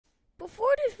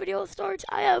before this video starts,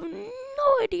 I have no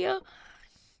idea.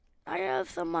 I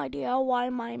have some idea why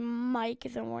my mic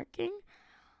isn't working.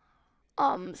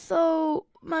 So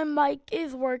my mic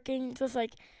is working, just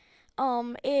like,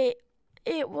 it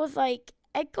was like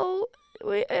echo,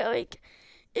 like,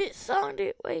 it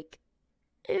sounded like,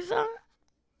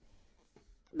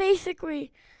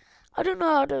 basically, I don't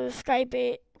know how to describe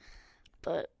it,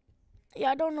 but yeah,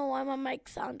 I don't know why my mic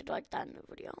sounded like that in the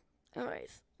video.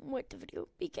 Anyways, let the video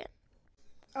begin.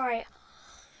 Alright,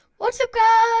 what's up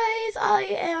guys? I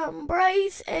am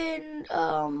Bryce, and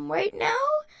right now,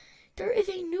 there is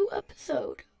a new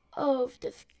episode of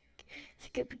this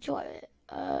skibidi,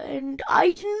 and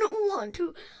I didn't want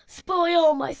to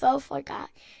spoil myself like I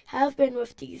have been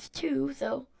with these two,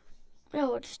 so yeah,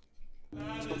 let's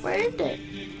jump right into it.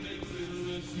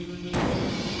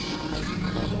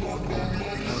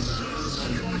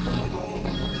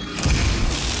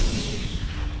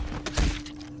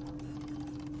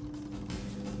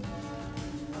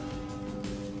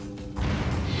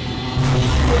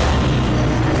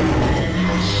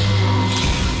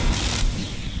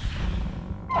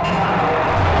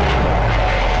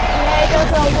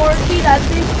 See that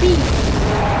big beast.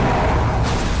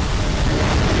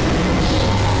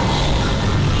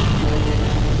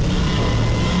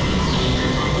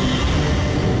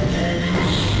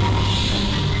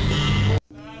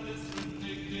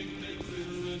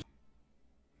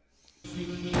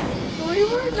 So we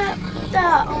learned that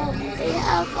they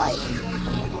have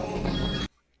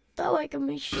like a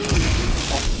machine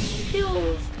that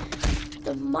kills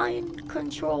the mind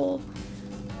control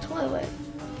toilet.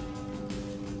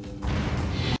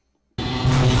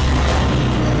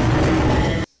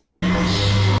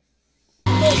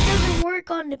 Work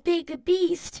on the big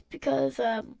beast because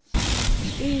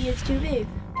he is too big.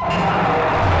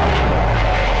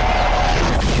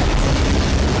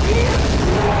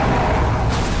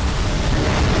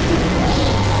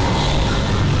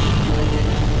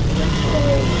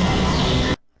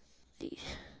 The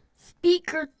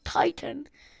Speaker Titan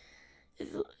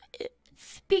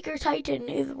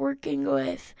is working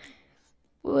with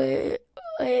the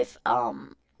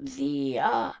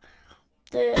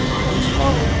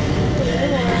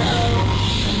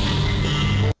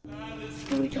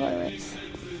screwy toilets.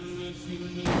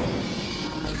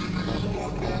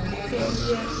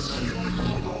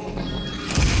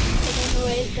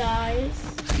 Anyways, guys.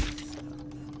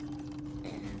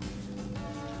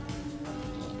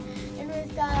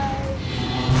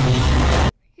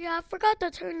 Yeah, I forgot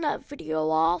to turn that video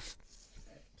off.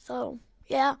 So,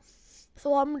 yeah.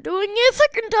 So I'm doing it a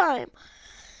second time.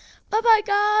 Bye-bye,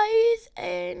 guys.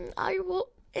 And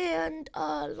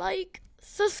like,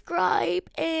 subscribe,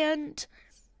 and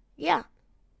yeah.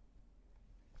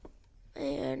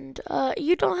 And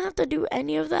you don't have to do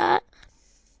any of that.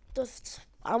 Just,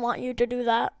 I want you to do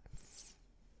that.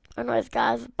 Anyways,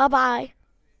 guys, bye-bye.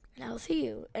 And I'll see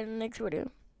you in the next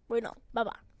video. Wait, no,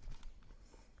 bye-bye.